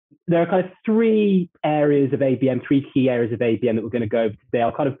there are kind of three areas of ABM, three key areas of ABM that we're going to go over today.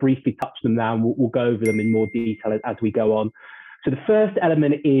 I'll kind of briefly touch them now, and we'll go over them in more detail as we go on. So the first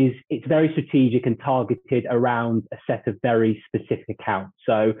element is it's very strategic and targeted around a set of very specific accounts.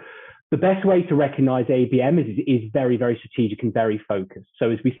 So the best way to recognize ABM is very, very strategic and very focused. So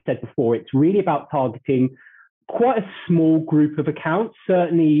as we said before, it's really about targeting quite a small group of accounts,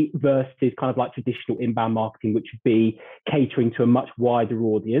 certainly versus kind of like traditional inbound marketing, which would be catering to a much wider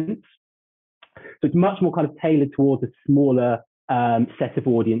audience. So it's much more kind of tailored towards a smaller set of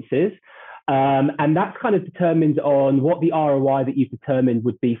audiences. And that's kind of determined on what the ROI that you've determined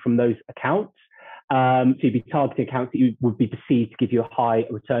would be from those accounts. So you'd be targeting accounts that you would be perceived to give you a high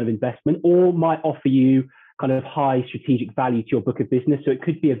return of investment, or might offer you kind of high strategic value to your book of business. So it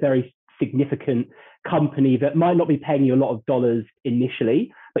could be a very significant company that might not be paying you a lot of dollars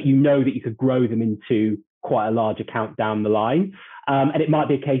initially, but you know that you could grow them into quite a large account down the line. And it might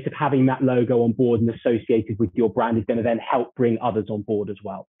be a case of having that logo on board and associated with your brand is going to then help bring others on board as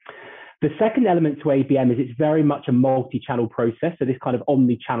well. The second element to ABM is it's very much a multi-channel process. So this kind of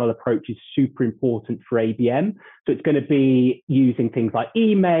omni-channel approach is super important for ABM. So it's going to be using things like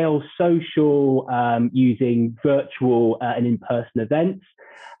email, social, using virtual and in-person events,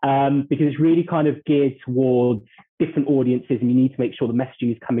 because it's really kind of geared towards different audiences, and you need to make sure the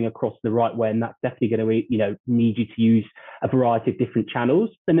messaging is coming across the right way. And that's definitely going to, need you to use a variety of different channels.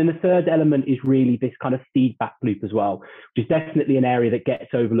 And then the third element is really this kind of feedback loop as well, which is definitely an area that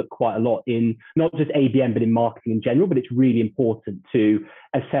gets overlooked quite a lot in not just ABM, but in marketing in general. But it's really important to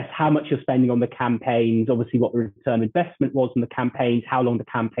assess how much you're spending on the campaigns, obviously what the return on investment was on the campaigns, how long the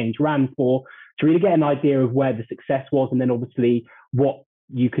campaigns ran for, to really get an idea of where the success was, and then obviously what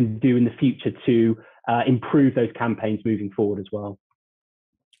you can do in the future to improve those campaigns moving forward as well.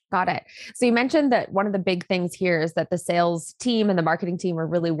 Got it. So you mentioned that one of the big things here is that the sales team and the marketing team are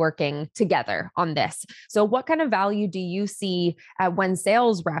really working together on this. So what kind of value do you see when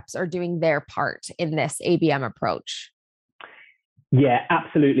sales reps are doing their part in this ABM approach? Yeah,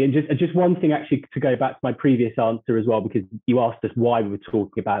 absolutely. And just one thing actually to go back to my previous answer as well, because you asked us why we were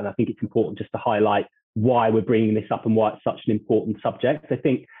talking about it, and I think it's important just to highlight why we're bringing this up and why it's such an important subject. I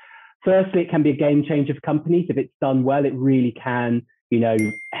think, firstly, it can be a game changer for companies. If it's done well, it really can,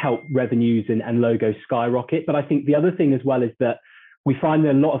 help revenues and logos skyrocket. But I think the other thing as well is that we find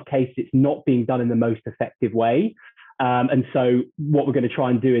that in a lot of cases, it's not being done in the most effective way. And so what we're going to try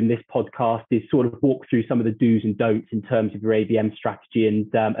and do in this podcast is sort of walk through some of the do's and don'ts in terms of your ABM strategy,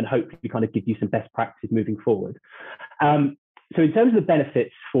 and hopefully kind of give you some best practices moving forward. So in terms of the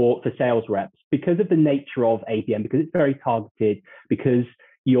benefits for sales reps, because of the nature of ABM, because it's very targeted, because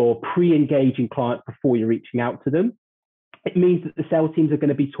you're pre-engaging clients before you're reaching out to them, it means that the sales teams are going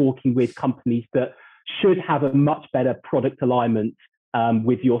to be talking with companies that should have a much better product alignment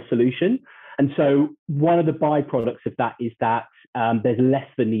with your solution. And so one of the byproducts of that is that there's less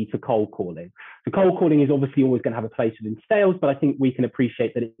of a need for cold calling. So cold calling is obviously always going to have a place within sales, but I think we can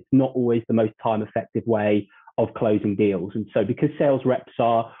appreciate that it's not always the most time-effective way of closing deals. And so because sales reps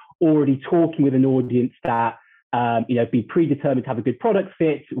are already talking with an audience that be predetermined to have a good product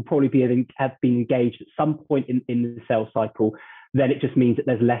fit, will probably have been engaged at some point in the sales cycle, then it just means that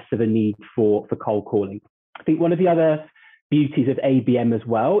there's less of a need for cold calling. I think one of the other beauties of ABM as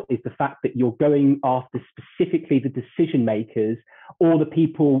well is the fact that you're going after specifically the decision makers or the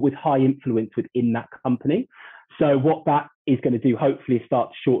people with high influence within that company. So what that is going to do, hopefully, is start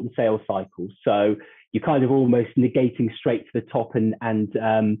to shorten sales cycles. So you're kind of almost negating straight to the top and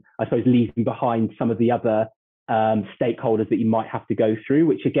I suppose leaving behind some of the other stakeholders that you might have to go through,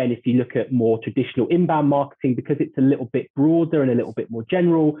 which again, if you look at more traditional inbound marketing, because it's a little bit broader and a little bit more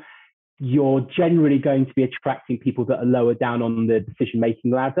general, you're generally going to be attracting people that are lower down on the decision-making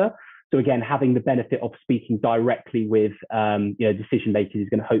ladder. So again, having the benefit of speaking directly with decision makers is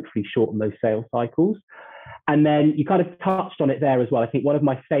going to hopefully shorten those sales cycles. And then you kind of touched on it there as well. I think one of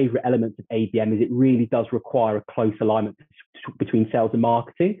my favorite elements of ABM is it really does require a close alignment between sales and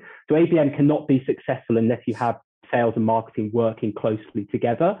marketing. So ABM cannot be successful unless you have sales and marketing working closely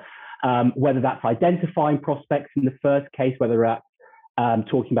together, whether that's identifying prospects in the first case, whether that's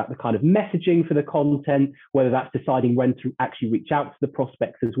talking about the kind of messaging for the content, whether that's deciding when to actually reach out to the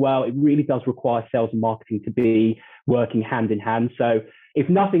prospects as well. It really does require sales and marketing to be working hand in hand. So if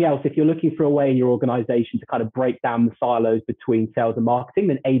nothing else, if you're looking for a way in your organization to kind of break down the silos between sales and marketing,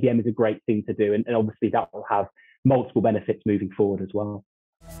 then ABM is a great thing to do. And obviously that will have multiple benefits moving forward as well.